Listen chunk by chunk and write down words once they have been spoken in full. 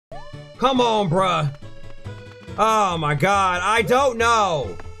Come on, bruh. Oh my god, I don't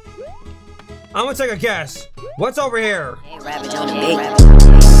know. I'm gonna take a guess. What's over here? Hey, Ravage on the beat.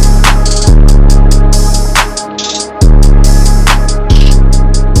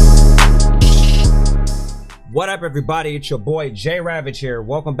 What up, everybody? It's your boy Ravage here.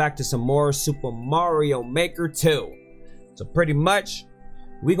 Welcome back to some more Super Mario Maker 2. So pretty much,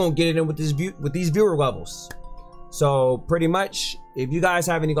 we gonna get it in with these viewer levels. So pretty much, if you guys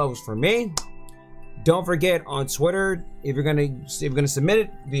have any levels for me, don't forget on Twitter, if you're gonna submit it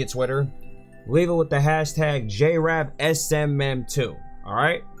via Twitter, leave it with the hashtag JRAVSMM2. All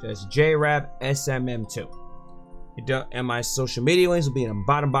right, that's JRAVSMM2. And my social media links will be in the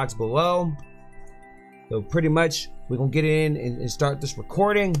bottom box below. So pretty much, we're gonna get in and start this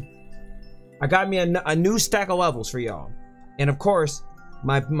recording. I got me a new stack of levels for y'all, and of course,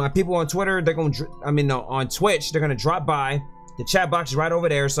 my people on Twitter, on Twitch, they're gonna drop by. The chat box is right over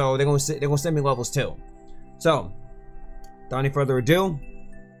there, so they're gonna send me levels too. So, without any further ado,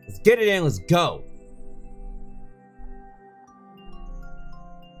 let's get it in. Let's go.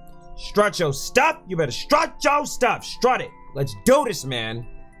 Strut your stuff. You better strut your stuff. Strut it. Let's do this, man.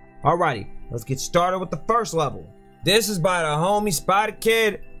 Alrighty, let's get started with the first level. This is by the homie Spotted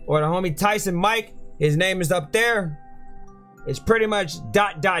Kid or the homie Tyson Mike. His name is up there. It's pretty much ...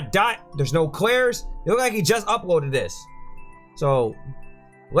 There's no clears. It looks like he just uploaded this. So,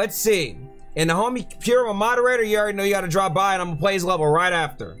 let's see. And the homie Pure, my moderator, you already know you gotta drop by and I'm gonna play his level right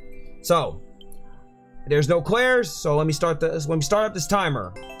after. So, there's no clears, so let me start up this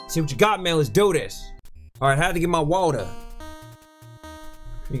timer. See what you got, man. Let's do this. Alright, I had to get my water.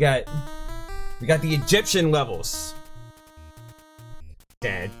 We got the Egyptian levels.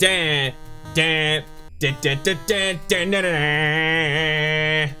 Dan, dan, dan, dan, dan, dan, dan, dan, dan,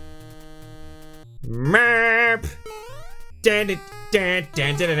 dan. Map. Dan, dan, dan,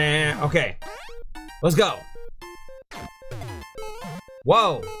 dan, dan, dan. Okay, let's go.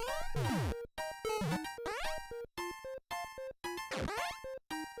 Whoa.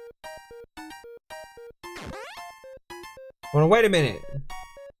 Hold on, wait a minute.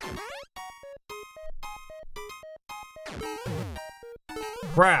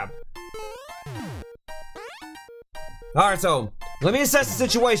 Crap. Alright, so let me assess the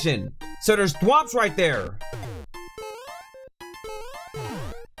situation. So there's thwomps right there.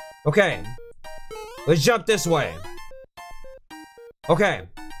 Okay. Let's jump this way. Okay.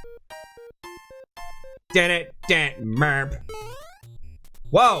 Dan it, dan, merp.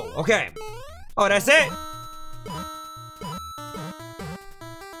 Whoa, okay. Oh, that's it?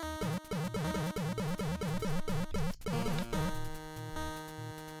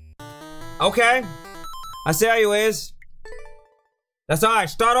 Okay, I see how you is. That's alright,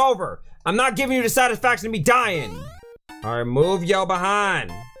 start over. I'm not giving you the satisfaction of me dying. Alright, move yo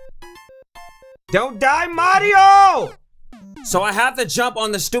behind. Don't die, Mario! So I have to jump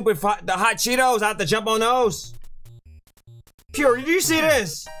on the hot Cheetos? I have to jump on those? Pure, did you see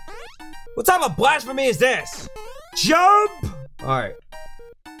this? What type of blasphemy is this? Jump! Alright.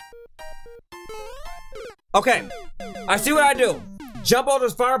 Okay, I see what I do. Jump all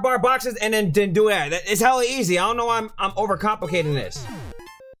those fire bar boxes and then do that. It's hella easy. I don't know why I'm overcomplicating this.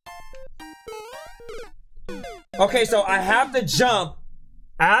 Okay, so I have to jump.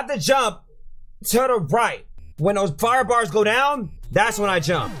 I have to jump to the right. When those fire bars go down, that's when I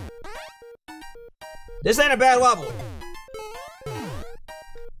jump. This ain't a bad level.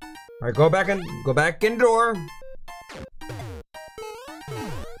 Alright, go back in the door.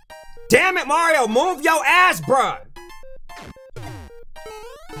 Damn it, Mario! Move your ass, bruh!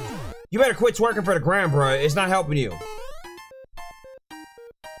 You better quit twerking for the gram, bro. It's not helping you.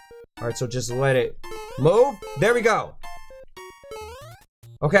 Alright, so just let it move. There we go.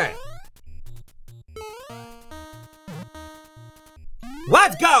 Okay.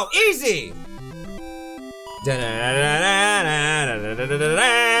 Let's go! Easy!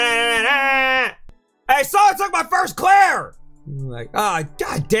 Hey, someone took my first clear! Like, ah, oh,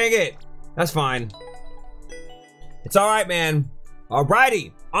 god dang it. That's fine. It's alright, man.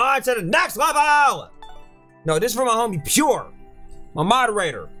 Alrighty. On to the next level! No, this is from my homie Pure, my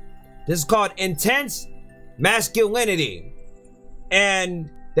moderator. This is called Intense Masculinity. And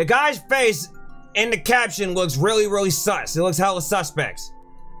the guy's face in the caption looks really, really sus. It looks hella suspects.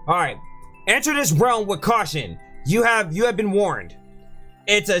 Alright. Enter this realm with caution. You have been warned.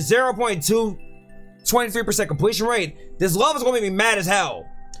 It's a 0.23% completion rate. This level's gonna make me mad as hell.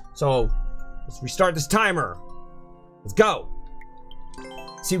 So, let's restart this timer. Let's go.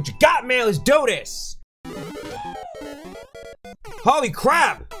 See what you got, man. Let's do this. Holy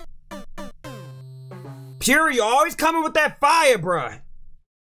crap. Pure, you always coming with that fire, bruh.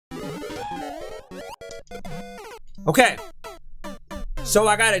 Okay. So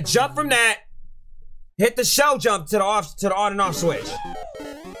I gotta jump from that, hit the shell jump to the on and off switch.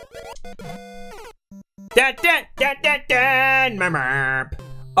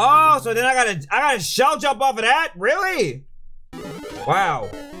 Oh, so then I gotta shell jump off of that? Really? Wow.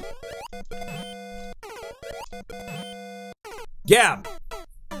 Yeah.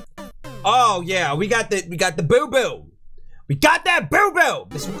 Oh yeah, we got the boo-boo. We got that boo-boo.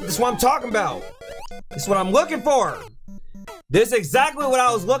 This is what I'm talking about. This is what I'm looking for. This is exactly what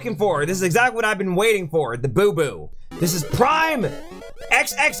I was looking for. This is exactly what I've been waiting for. The boo-boo. This is prime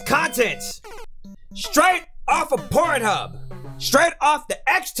XX content. Straight off of Pornhub. Straight off the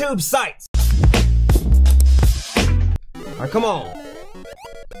XTube sites. Alright, come on.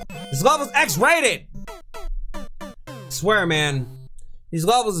 This level's X-rated. I swear, man. These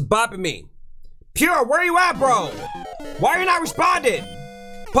levels is bopping me. Pure, where you at, bro? Why are you not responding?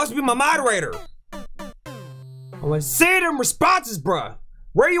 Supposed to be my moderator. I want to see them responses, bruh.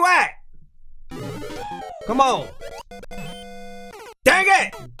 Where you at? Come on. Dang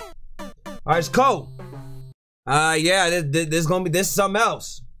it! Alright, it's cool. Yeah, this is something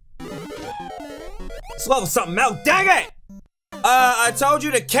else. This level's something else. Dang it! I told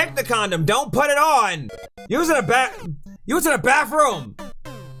you to kick the condom. Don't put it on. You was in a bathroom.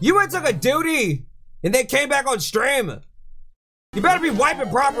 You went and took a duty and then came back on stream. You better be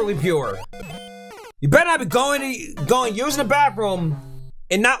wiping properly, Pure. You better not be going using the bathroom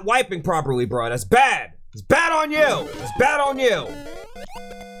and not wiping properly, bro. That's bad. It's bad on you. It's bad on you.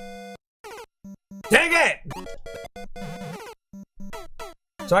 Dang it!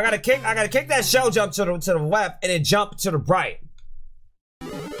 So I gotta kick that shell jump to the left and then jump to the right.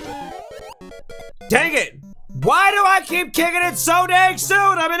 Dang it! Why do I keep kicking it so dang soon?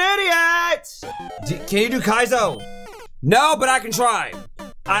 I'm an idiot! Can you do Kaizo? No, but I can try.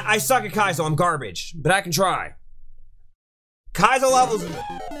 I suck at Kaizo, I'm garbage. But I can try. Kaizo levels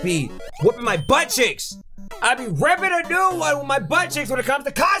be whooping my butt cheeks. I be ripping a new one with my butt cheeks when it comes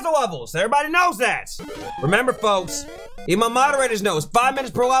to Kaizo levels. Everybody knows that. Remember, folks, even my moderators know it's 5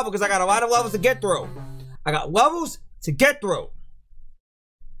 minutes per level because I got a lot of levels to get through. I got levels to get through.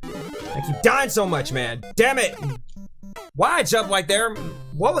 I keep dying so much, man. Damn it. Why I jumped right there?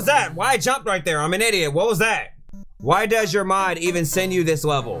 What was that? Why I jumped right there? I'm an idiot. What was that? Why does your mod even send you this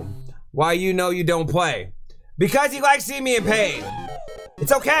level? Why you know you don't play? Because he likes seeing me in pain.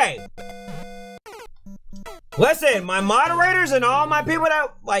 It's okay. Listen, my moderators and all my people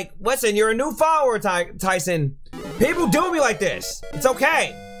that, like, listen, you're a new follower, Tyson. People do me like this. It's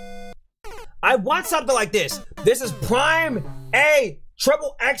okay. I want something like this. This is prime A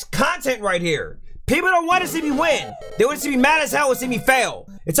triple X content right here. People don't want to see me win. They want to see me mad as hell and see me fail.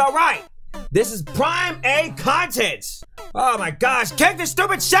 It's all right. This is prime A content. Oh my gosh, kick the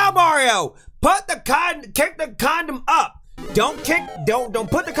stupid shell, Mario. Kick the condom up. Don't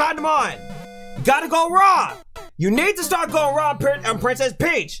put the condom on. You gotta go raw. You need to start going raw on Princess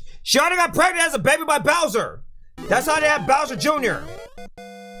Peach. She already got pregnant as a baby by Bowser. That's how they have Bowser Jr.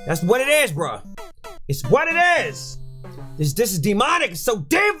 That's what it is, bro. It's what it is. This is demonic. It's so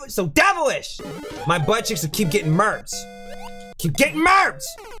devilish. My butt cheeks will keep getting murked. Keep getting murked.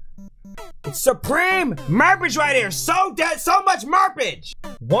 It's supreme murpage right here. So much murpage.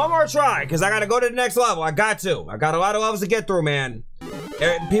 One more try, because I gotta go to the next level. I got to. I got a lot of levels to get through, man.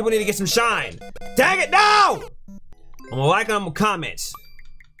 People need to get some shine. Dang it, no! I'm gonna like them comments.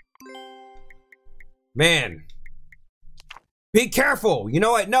 Man. Be careful. You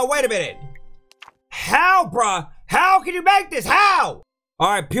know what? No, wait a minute. How, bruh? How can you make this? How?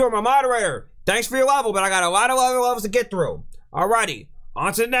 Alright, Pure, my moderator. Thanks for your level, but I got a lot of other levels to get through. Alrighty.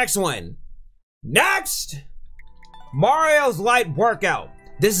 On to the next one. Next! Mario's Light Workout.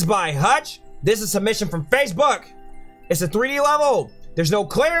 This is by Hutch. This is a submission from Facebook. It's a 3D level. There's no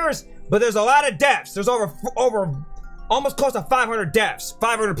clears, but there's a lot of deaths. There's over almost close to 500 deaths.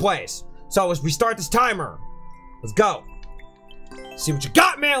 500 plays. So let's restart this timer. Let's go. See what you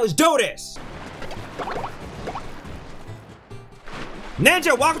got, man. Let's do this.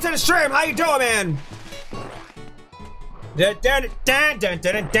 Ninja, welcome to the stream. How you doing, man?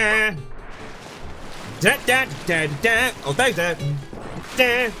 Oh, thanks, Dad.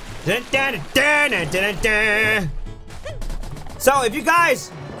 So, if you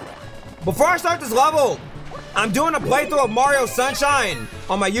guys, before I start this level, I'm doing a playthrough of Mario Sunshine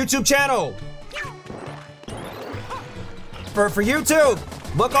on my YouTube channel. For YouTube,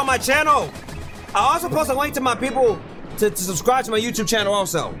 look on my channel. I also post a link to my people to subscribe to my YouTube channel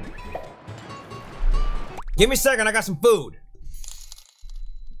also. Give me a second, I got some food.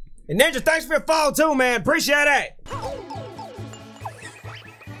 And Ninja, thanks for your follow too, man. Appreciate it.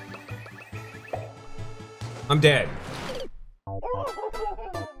 I'm dead.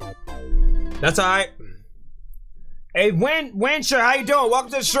 That's alright. Hey, Winsher, how you doing? Welcome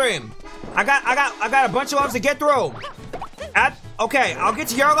to the stream. I got a bunch of levels to get through. Okay, I'll get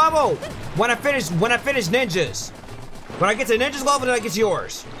to your level when I finish ninjas. When I get to ninjas level, then I get to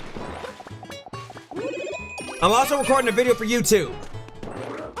yours. I'm also recording a video for YouTube.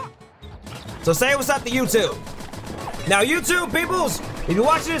 So say what's up to YouTube. Now YouTube peoples, if you're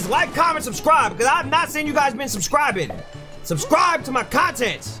watching this, like, comment, subscribe, because I've not seen you guys been subscribing. Subscribe to my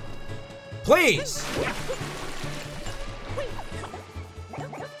content. Please.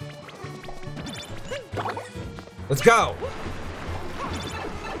 Let's go.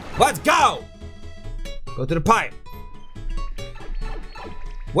 Let's go. Go through the pipe.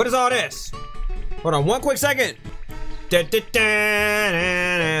 What is all this? Hold on one quick second. Guys,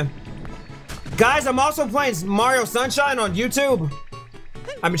 I'm also playing Mario Sunshine on YouTube.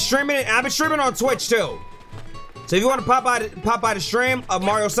 I've been streaming on Twitch too. So if you want to pop by the stream of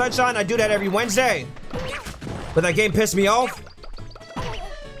Mario Sunshine, I do that every Wednesday. But that game pissed me off.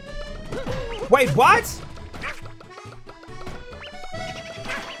 Wait, what?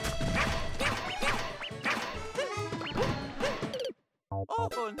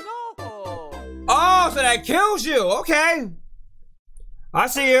 Oh no! Oh, so that kills you. Okay. I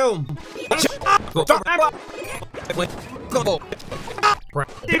see you.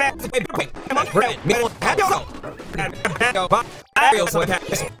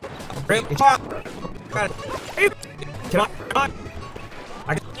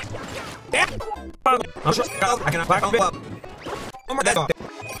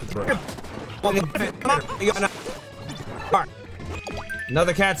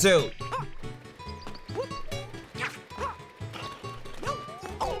 Another cat suit.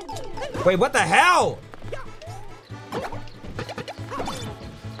 Wait, what the hell?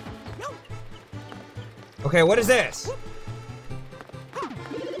 Okay, what is this?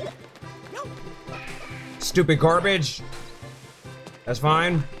 Stupid garbage. That's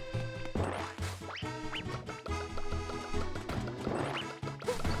fine.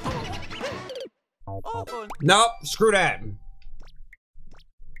 Nope, screw that.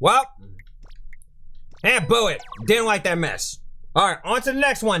 Well, and boo it. Didn't like that mess. All right, on to the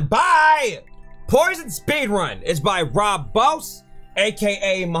next one. Bye. Poison Speedrun is by Rob Boss,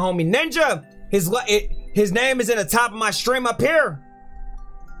 aka my homie Ninja. His name is in the top of my stream up here.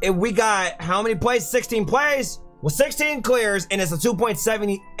 And we got how many plays? 16 plays. Well, 16 clears, and it's a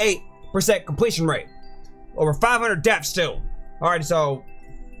 2.78% completion rate. Over 500 deaths too. All right, so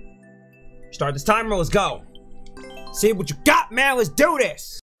start this timer. Let's go. See what you got, man. Let's do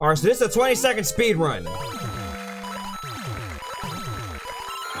this. All right, so this is a 20-second speed run.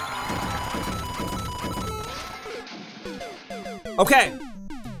 Okay,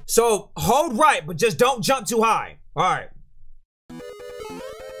 so hold right, but just don't jump too high. All right.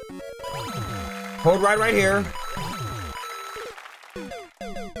 Hold right here.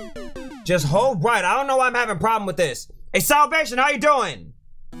 Just hold right. I don't know why I'm having a problem with this. Hey, Salvation, how you doing?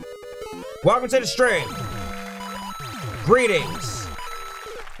 Welcome to the stream. Greetings.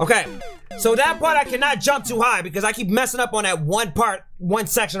 Okay, so that part I cannot jump too high because I keep messing up on that one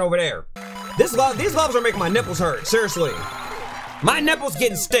section over there. These levels are making my nipples hurt, seriously. My nipples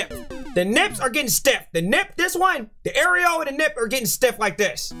getting stiff. The nips are getting stiff. This one, the areola and the nip are getting stiff like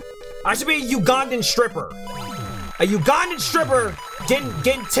this. I should be a Ugandan stripper. A Ugandan stripper getting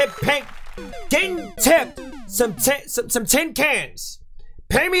tipped some tin cans.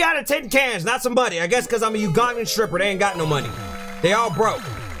 Pay me out of tin cans, not some money. I guess because I'm a Ugandan stripper, they ain't got no money. They all broke.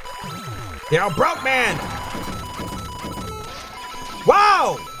 They all broke, man.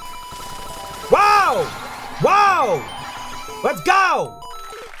 Whoa! Whoa! Whoa! Let's go!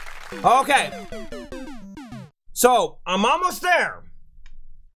 Okay. So, I'm almost there.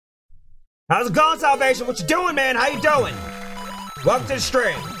 How's it going, Salvation? What you doing, man? How you doing? Welcome to the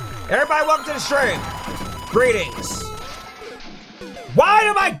stream. Everybody, welcome to the stream. Greetings. Why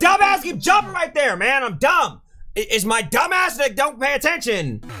did my dumbass keep jumping right there, man? I'm dumb. It's my dumbass that don't pay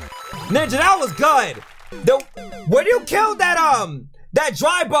attention. Ninja, that was good. When you killed that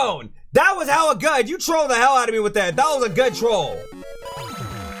dry bone, that was hella good. You trolled the hell out of me with that. That was a good troll.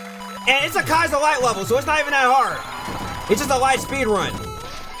 And it's a Kaiser Light level, so it's not even that hard. It's just a light speed run.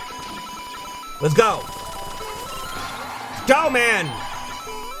 Let's go. Let's go, man.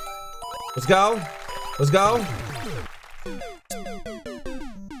 Let's go. Let's go.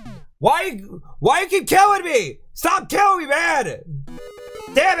 Why you keep killing me? Stop killing me, man.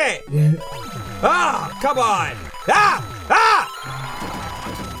 Damn it. Ah, come on. Ah, ah.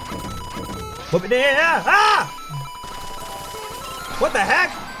 Ah! What the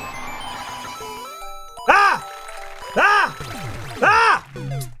heck? Ah! Ah! Ah!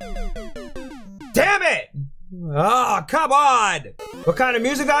 come on. What kind of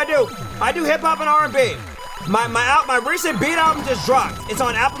music do I do? I do hip hop and R&B. My recent beat album just dropped. It's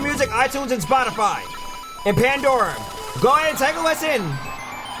on Apple Music, iTunes, and Spotify, and Pandora. Go ahead and take a listen.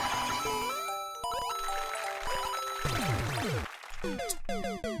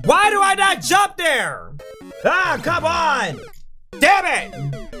 Why do I not jump there? Ah, come on. Damn it.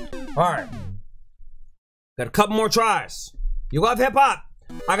 All right. Got a couple more tries. You love hip hop?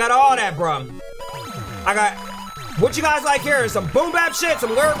 I got all that, bro. I got, what you guys like here? Some boom bap shit,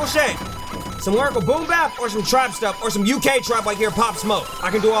 some lyrical shit. Some lyrical boom bap, or some trap stuff, or some UK trap like here, Pop Smoke. I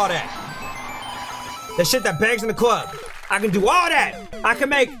can do all that. The shit that bangs in the club. I can do all that. I can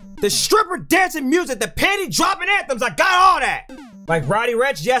make the stripper dancing music, the panty dropping anthems. I got all that. Like Roddy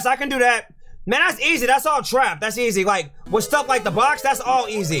Ricch, yes, I can do that. Man, that's easy. That's all trap. That's easy. Like with stuff like the box, that's all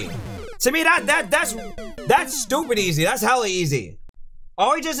easy. To me, that's stupid easy. That's hella easy.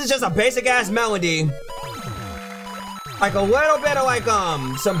 All he just is just a basic ass melody. Like a little bit of like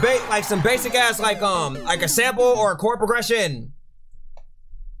some basic ass like a sample or a chord progression.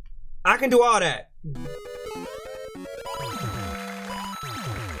 I can do all that.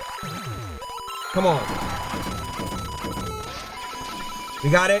 Come on. We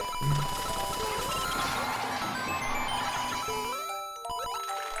got it.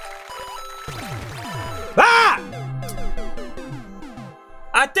 Ah!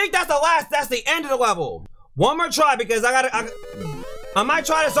 I think that's the end of the level. One more try because I might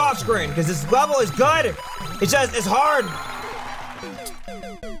try this off screen because this level is good. It's hard.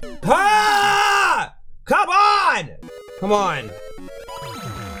 Ah! Come on! Come on.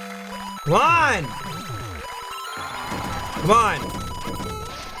 Come on. Come on.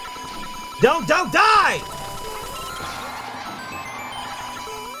 Don't die!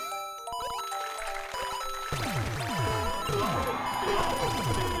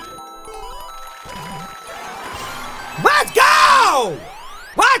 Let's go!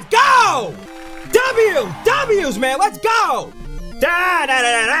 Let's go! W's, man, let's go!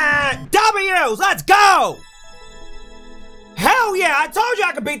 W's, let's go! Hell yeah, I told you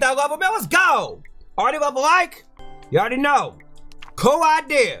I could beat that level, man, let's go! Already level like? You already know. Cool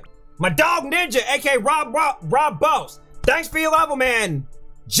idea. My dog Ninja, aka Rob Boss. Thanks for your level, man.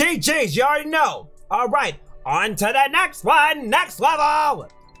 GG's, you already know. All right, on to the next one, next level.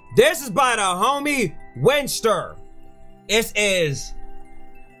 This is by the homie Winster. This is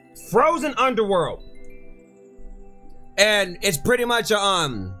Frozen Underworld. And it's pretty much a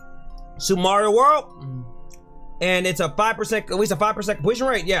Super Mario World. And it's a 5%, at least a 5% completion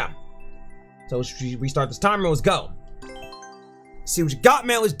rate, yeah. So let's restart this timer, let's go. See what you got,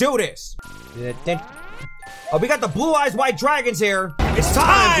 man, let's do this. Oh, we got the blue eyes white dragons here. It's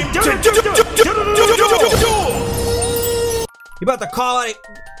time to He about to call it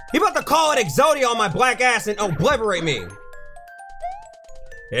Exodia on my black ass and obliterate me.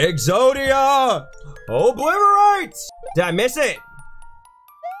 Exodia! Obliterate! Did I miss it?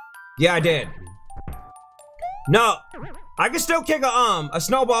 Yeah, I did. No, I can still kick a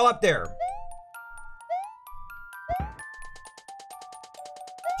snowball up there.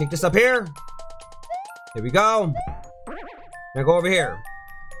 Kick this up here. Here we go. Now go over here.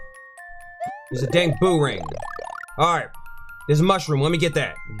 There's a dang boo ring. Alright. There's a mushroom. Let me get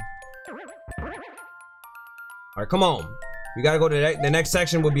that. Alright, come on. We gotta go to the next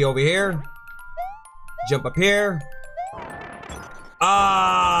section. Will be over here. Jump up here.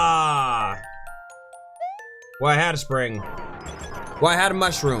 Ah! Well, I had a spring. Well, I had a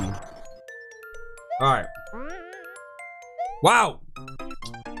mushroom. Alright. Wow!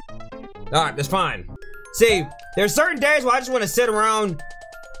 Alright, that's fine. See, there's certain days where I just want to sit around,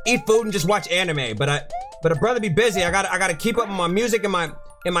 eat food, and just watch anime. But I'd rather be busy. I gotta keep up with my music and my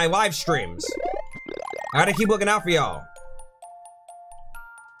live streams. I gotta keep looking out for y'all.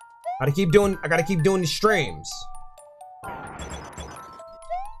 I gotta keep doing the streams.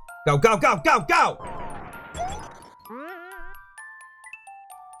 Go, go, go, go, go!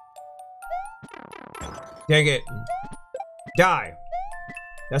 Dang it. Die.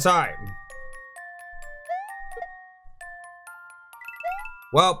 That's alright.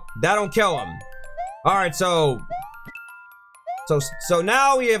 Well, that don't kill him. Alright, so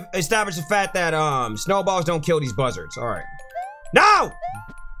now we have established the fact that snowballs don't kill these buzzards. Alright. No!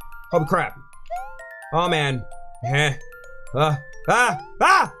 Holy crap. Oh man. Let's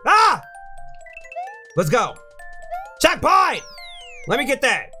go. Checkpoint! Let me get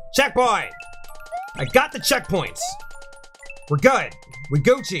that. Checkpoint. I got the checkpoints. We're good. We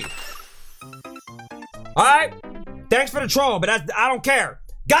Gucci. Alright. Thanks for the troll, but I don't care.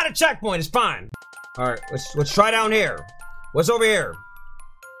 Got a checkpoint, it's fine. Alright, let's try down here. What's over here?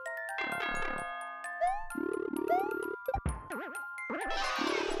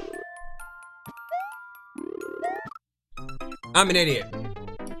 I'm an idiot.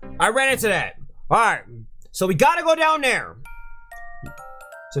 I ran into that. All right, so we gotta go down there.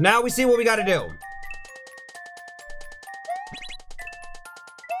 So now we see what we gotta do.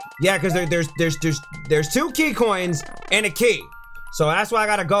 Yeah, because there's 2 key coins and a key. So that's why I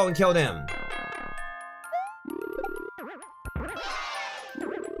gotta go and kill them.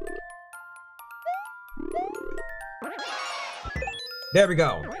 There we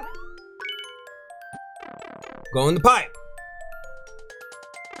go. Go in the pipe.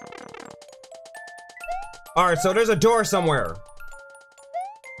 Alright, so there's a door somewhere.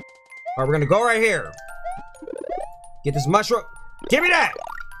 Alright, we're gonna go right here. Get this mushroom. Give me that!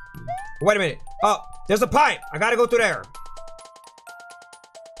 Wait a minute. Oh, there's a pipe. I gotta go through there.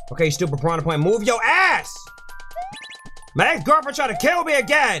 Okay, you stupid piranha plant. Move your ass! My ex-girlfriend tried to kill me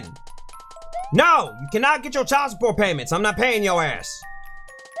again! No! You cannot get your child support payments. I'm not paying your ass.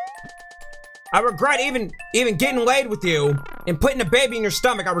 I regret even getting laid with you and putting a baby in your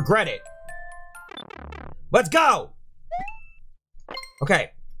stomach. I regret it. Let's go!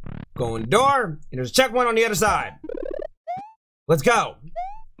 Okay. Go in the door, and there's a checkpoint on the other side. Let's go.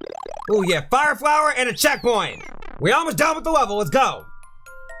 Oh yeah, fire flower and a checkpoint. We almost done with the level. Let's go.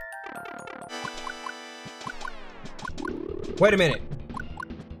 Wait a minute.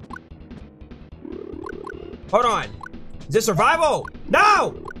 Hold on. Is this survival?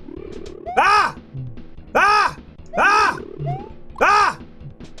 No! Ah! Ah! Ah! Ah!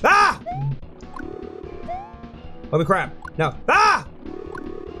 Ah! Holy crap. No. Ah!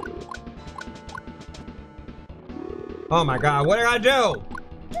 Oh my god, what did I do?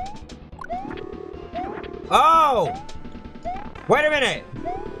 Oh! Wait a minute!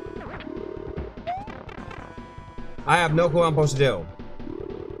 I have no clue what I'm supposed to do.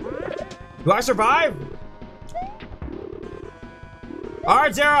 Do I survive?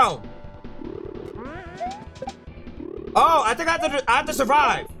 Alright, Zero! Oh, I think I have to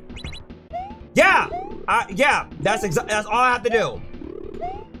survive! Yeah! Yeah, that's all I have to do.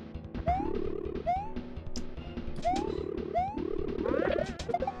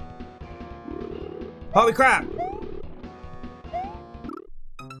 Holy crap.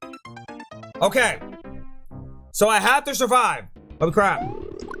 Okay. So I have to survive. Holy crap.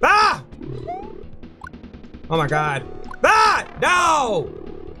 Ah! Oh my god. Ah! No!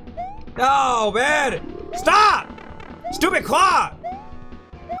 No, man! Stop! Stupid claw!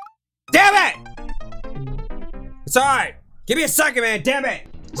 Damn it! It's alright. Give me a second, man. Damn it.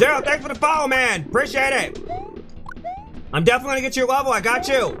 Zero, thanks for the follow, man. Appreciate it. I'm definitely gonna get you a level. I got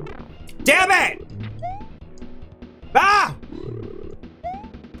you. Damn it! Ah!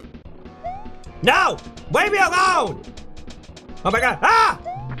 No! Leave me alone! Oh my god! Ah!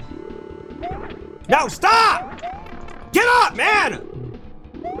 No, stop! Get up, man!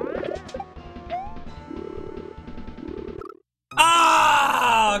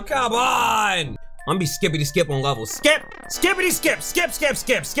 Ah! Come on! I'm gonna be skippity skip on levels. Skip! Skippity skip! Skip, skip,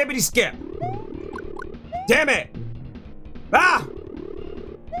 skip! Skippity skip! Damn it! Ah!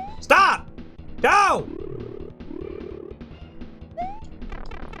 Stop! No!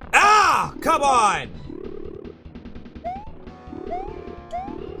 Ah! Come on!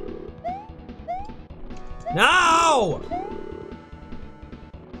 No!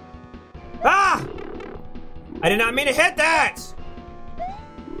 Ah! I did not mean to hit that!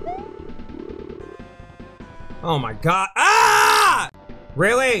 Oh my god. Ah!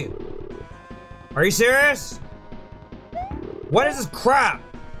 Really? Are you serious? What is this crap?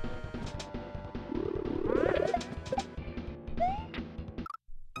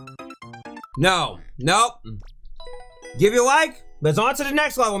 No. Nope. Give you a like. Let's on to the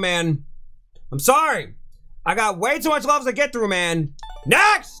next level, man. I'm sorry. I got way too much levels to get through, man.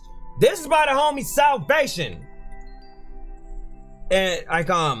 Next! This is by the homie Salvation. And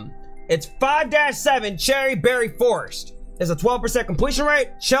it's 5-7 Cherry Berry Forest. It's a 12% completion rate.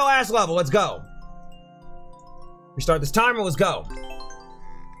 Chill ass level. Let's go. Restart this timer. Let's go.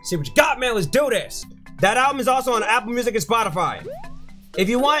 See what you got, man. Let's do this. That album is also on Apple Music and Spotify. If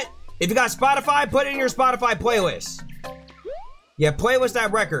you got Spotify, put it in your Spotify playlist. Yeah, playlist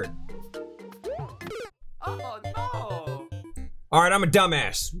that record. Oh no! Alright, I'm a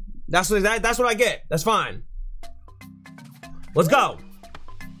dumbass. That's what I get. That's fine. Let's go.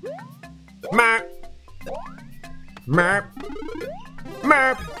 Merp. Merp.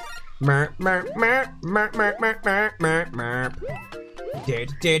 Merp. Merp, merp, merp, merp, merp, merp, merp, merp, merp.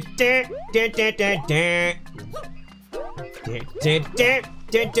 Merp, merp,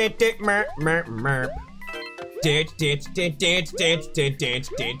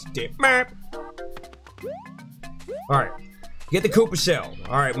 merp. Merp. Alright. Get the Koopa shell.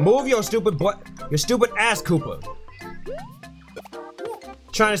 Alright, move your stupid ass Koopa.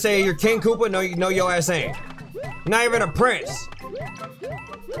 Trying to say you're King Koopa? No, your ass ain't. You're not even a prince.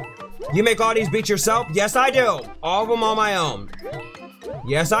 You make all these beats yourself? Yes, I do. All of them on my own.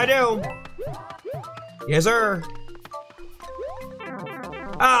 Yes, I do. Yes, sir.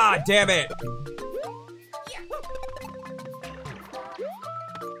 Ah, damn it.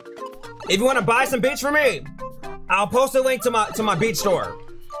 If you want to buy some beats for me, I'll post a link to my beat store.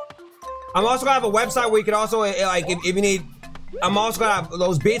 I'm also gonna have a website where you can also like if you need. I'm also gonna have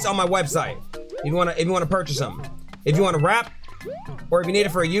those beats on my website. If you wanna purchase them. If you wanna rap, or if you need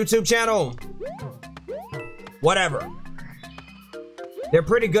it for a YouTube channel, whatever. They're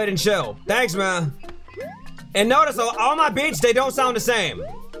pretty good and chill. Thanks, man. And notice all my beats, they don't sound the same.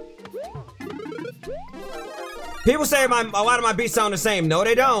 People say a lot of my beats sound the same. No,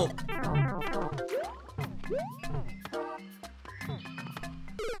 they don't.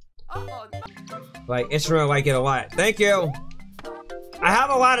 Like, instrumental, like it a lot. Thank you. I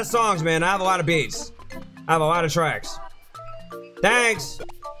have a lot of songs, man. I have a lot of beats. I have a lot of tracks. Thanks.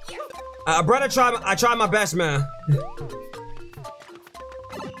 Brother, I tried my best, man.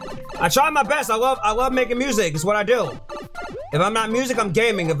 I tried my best. I love making music. It's what I do. If I'm not music, I'm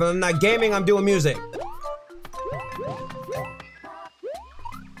gaming. If I'm not gaming, I'm doing music.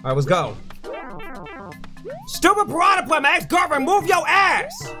 Alright, let's go. Stupid piranha play, my ex-girlfriend, move your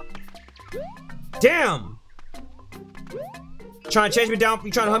ass! Damn. Trying to chase me down,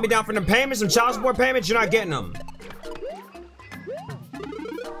 you trying to hunt me down for them payments, some child support payments, you're not getting them.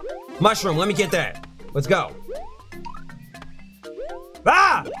 Mushroom, let me get that. Let's go.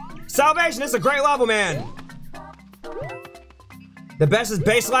 Ah! Salvation, this is a great level, man. The best is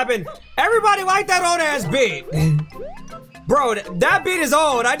bass slapping. Everybody like that old ass beat. Bro, that beat is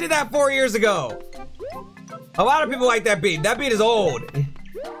old. I did that 4 years ago. A lot of people like that beat. That beat is old.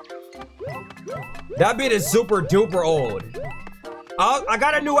 That beat is super duper old. I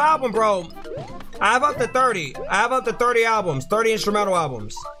got a new album, bro. I have up to 30. I have up to 30 albums. 30 instrumental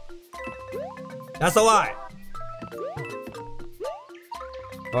albums. That's a lot.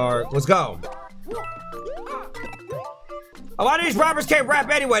 Alright, let's go. A lot of these rappers can't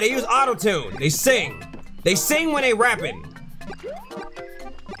rap anyway. They use auto-tune. They sing. They sing when they rapping.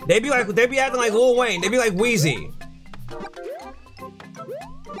 They be acting like Lil Wayne. They be like Wheezy.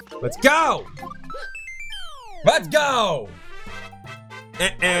 Let's go. Let's go.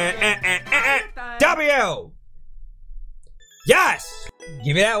 W. Yes.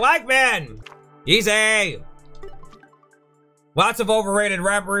 Give me that like, man. Easy. Lots of overrated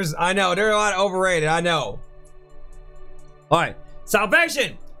rappers. I know. There are a lot of overrated. I know. All right.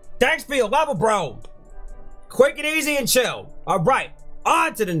 Salvation. Thanks for your level, bro. Quick and easy and chill. All right.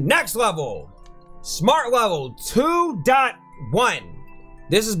 On to the next level. Smart level 2.1.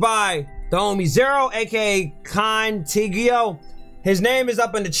 This is by the homie Zero, aka Contigio. His name is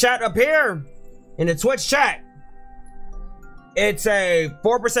up in the chat up here. In the Twitch chat. It's a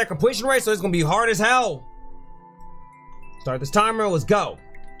 4% completion rate, so it's gonna be hard as hell. Start this timer, let's go.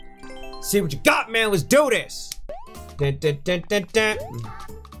 See what you got, man, let's do this. Dun, dun, dun, dun, dun.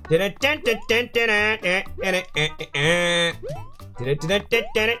 Dun, dun, dun, dun, dun, dun.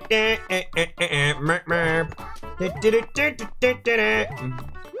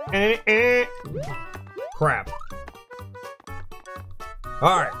 Crap.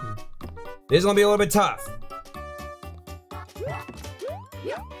 Alright. This is gonna be a little bit tough.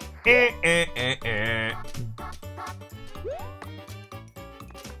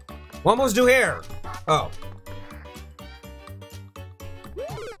 What am I supposed to do here? Oh.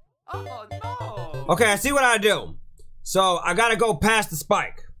 Oh no! Okay, I see what I do. So I gotta go past the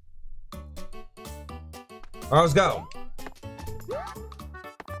spike. Alright, let's go.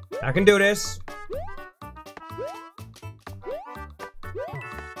 I can do this.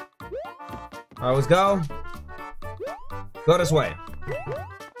 Alright, let's go. Go this way.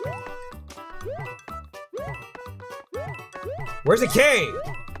 Where's the key?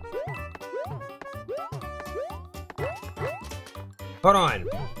 Hold on.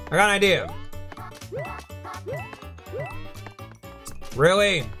 I got an idea.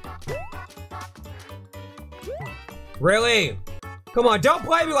 Really? Really? Come on, don't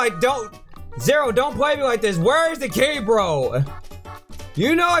play me like, Zero, don't play me like this. Where is the key, bro?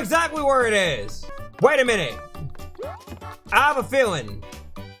 You know exactly where it is. Wait a minute. I have a feeling.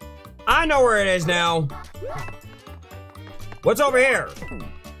 I know where it is now. What's over here?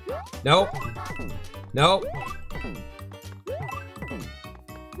 Nope. Nope.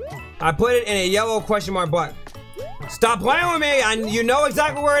 I put it in a yellow question mark button. Stop playing with me! You know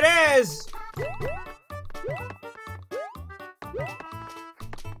exactly where it is!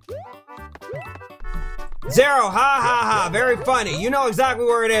 Zero, ha ha ha, very funny. You know exactly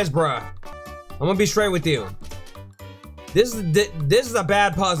where it is, bruh. I'm gonna be straight with you. This is a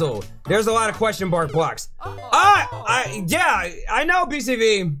bad puzzle. There's a lot of question mark blocks. Yeah, I know,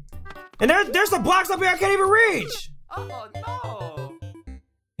 BCV. And there's some blocks up here I can't even reach. Oh no!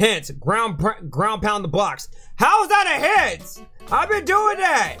 Hint, ground pound the blocks. How is that a hint? I've been doing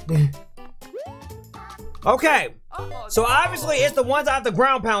that. Okay, so obviously it's the ones I have to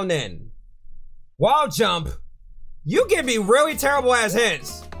ground pound in. Wall jump. You give me really terrible ass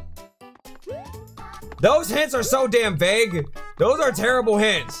hints. Those hints are so damn vague. Those are terrible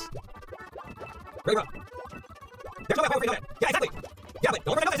hints. Yeah, exactly. Yeah,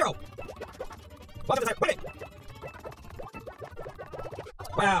 don't forget zero.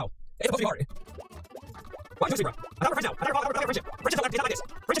 Wow. It's supposed to be hard. Why do you see, bro? I know we're friends now. I know friendship. Friendship's not like this.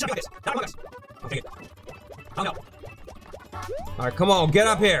 Friendship's not like this. Not among us. I'll take it. Oh no. Alright, come on. Get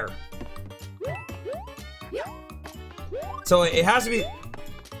up here. So it has to be...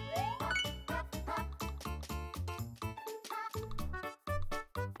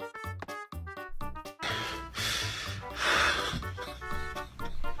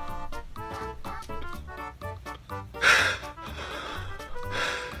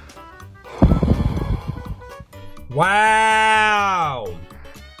 Wow.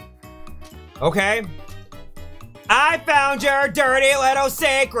 Okay. I found your dirty little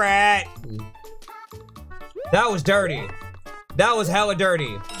secret. That was dirty. That was hella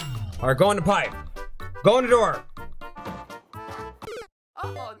dirty. All right, go in the pipe. Go in the door.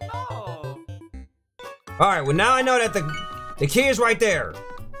 Oh no! All right, well now I know that the key is right there.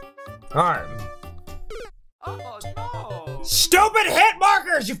 All right. Oh no! Stupid hit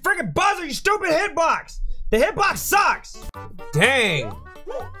markers, you freaking buzzer, you stupid hitbox. The hitbox sucks. Dang.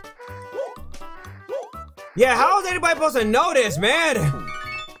 Yeah, how is anybody supposed to know this, man?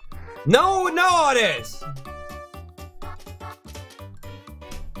 No one would know all this.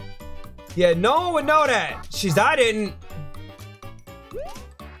 Yeah, no one would know that. I didn't.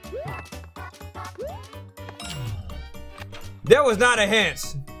 There was not a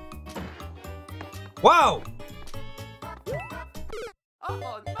hint. Whoa.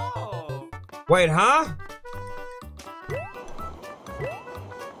 Oh no! Wait, huh?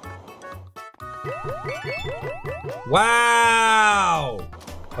 Wow.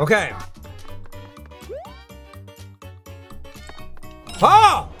 Okay.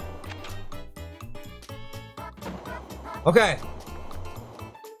 Oh! Okay.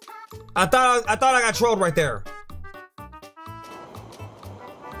 I thought I got trolled right there.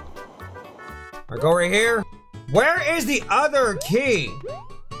 I go right here. Where is the other key?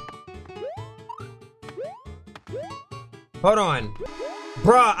 Hold on.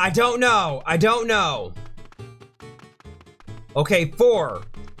 Bruh, I don't know. I don't know. Okay, 4.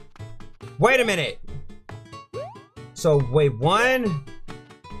 Wait a minute. So, wait, 1?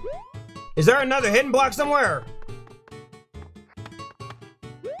 Is there another hidden block somewhere?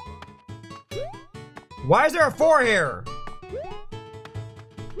 Why is there a 4 here?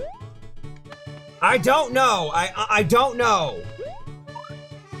 I don't know. I don't know.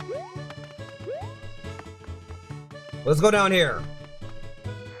 Let's go down here.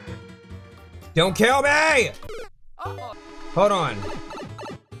 Don't kill me! Oh. Hold on.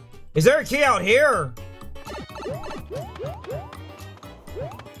 Is there a key out here?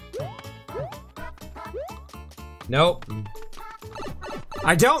 Nope.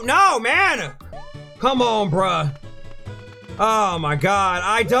 I don't know, man! Come on, bruh. Oh my god,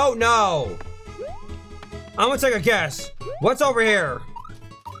 I don't know. I'm gonna take a guess. What's over here?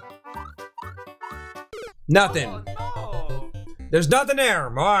 Nothing. Oh, no. There's nothing there.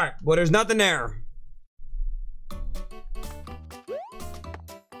 Alright, well there's nothing there.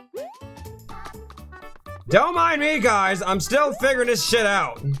 Don't mind me, guys. I'm still figuring this shit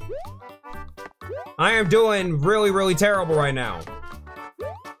out. I am doing really, really terrible right now.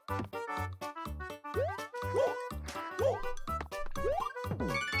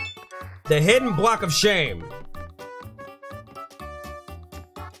 The hidden block of shame.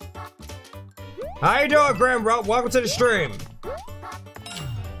 How you doing, Graham? Welcome to the stream.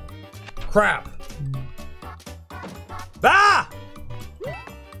 Crap. Ah!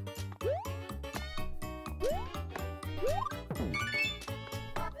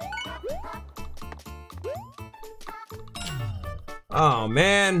 Oh,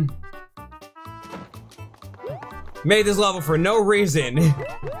 man. Made this level for no reason.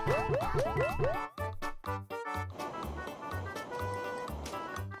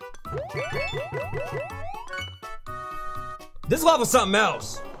 This level's something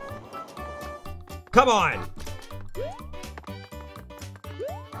else. Come on.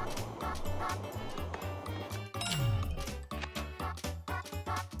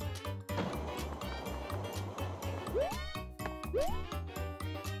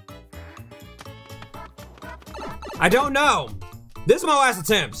 I don't know. This is my last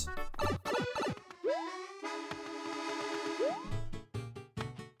attempt.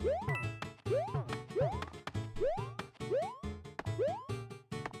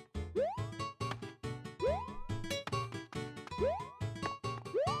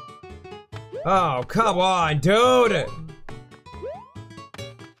 Oh, come on, dude.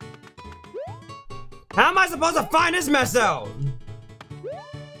 How am I supposed to find this mess out?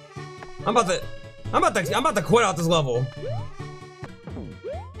 I'm about to quit out this level.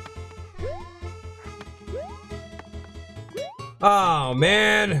 Oh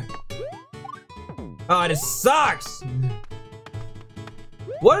man. Oh, this sucks.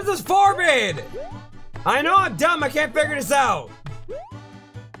 What is this for, man? I know I'm dumb, I can't figure this out.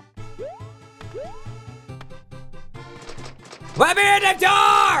 Let me in the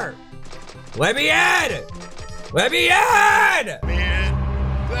door! Let me in! Let me in! Let me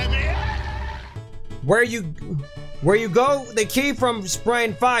in! Where you go, the key from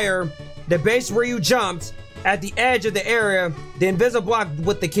spraying fire, the base where you jumped, at the edge of the area, the invisible block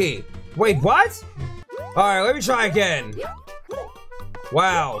with the key. Wait, what? Alright, let me try again.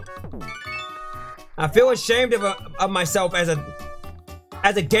 Wow. I feel ashamed of myself as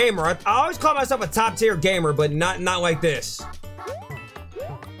a gamer. I always call myself a top tier gamer, but not like this.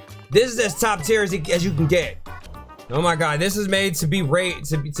 This is as top tier as you can get. Oh my god, this is made to be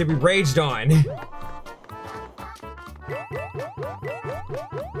raged on.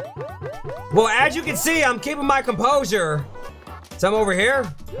 Well, as you can see, I'm keeping my composure. So I'm over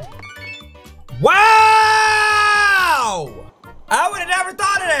here. Wow! I would have never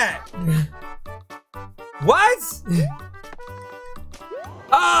thought of that. What?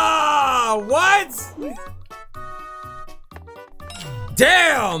 Oh, what?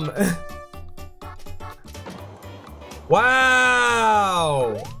 Damn!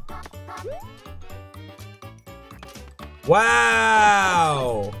 Wow!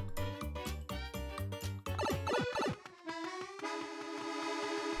 Wow!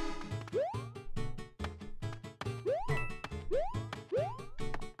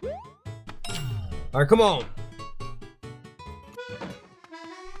 Alright, come on.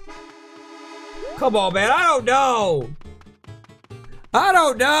 Come on, man. I don't know. I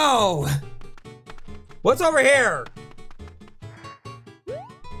don't know. What's over here?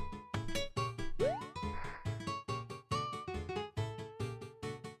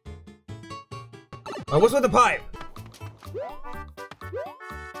 What's with the pipe?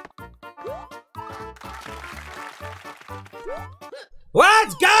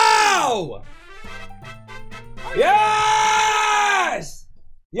 Let's go! Yes!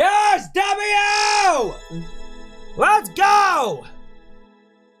 Yes, W! Let's go!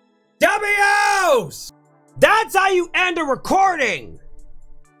 W's! That's how you end a recording!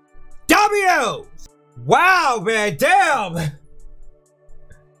 W's! Wow, man, damn!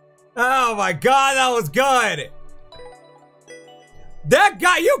 Oh my god, that was good! That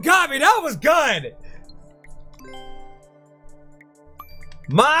guy, you got me, that was good!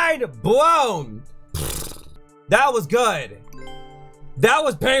 Mind blown! That was good. That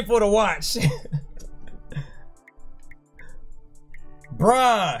was painful to watch.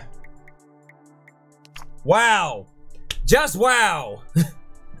 Bruh. Wow. Just wow.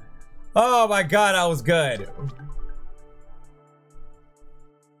 Oh my god, that was good.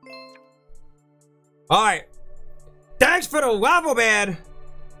 Alright. Thanks for the level, man.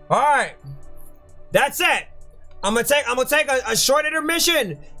 Alright. That's it. I'm gonna take a short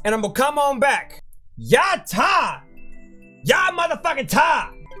intermission and I'm gonna come on back. Yata! Ya motherfucking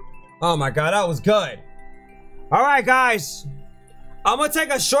ta! Oh my god, that was good. Alright guys. I'm gonna take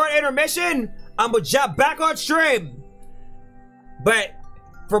a short intermission. I'm gonna jump back on stream. But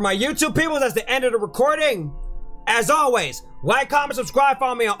for my YouTube people, that's the end of the recording. As always, like, comment, subscribe,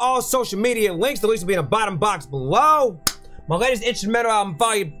 follow me on all social media links. The links will be in the bottom box below. My latest instrumental album,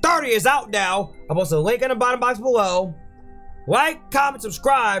 Volume 30, is out now. I'll post a link in the bottom box below. Like, comment,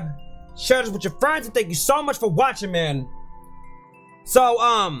 subscribe. Share this with your friends, and thank you so much for watching, man. So,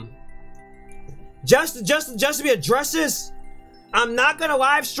 just to be address this, I'm not gonna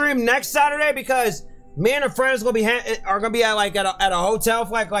live stream next Saturday because me and a friend are gonna be at a hotel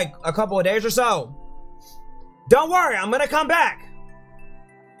for like a couple of days or so. Don't worry, I'm gonna come back.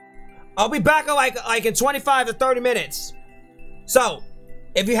 I'll be back in like in 25 to 30 minutes. So,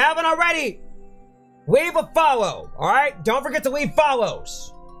 if you haven't already, leave a follow. All right, don't forget to leave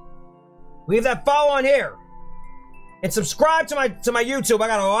follows. Leave that follow on here. And subscribe to my YouTube. I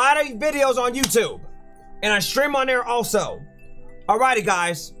got a lot of videos on YouTube. And I stream on there also. Alrighty,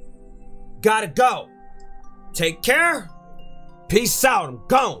 guys. Gotta go. Take care. Peace out. I'm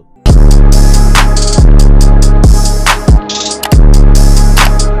gone. Ravage.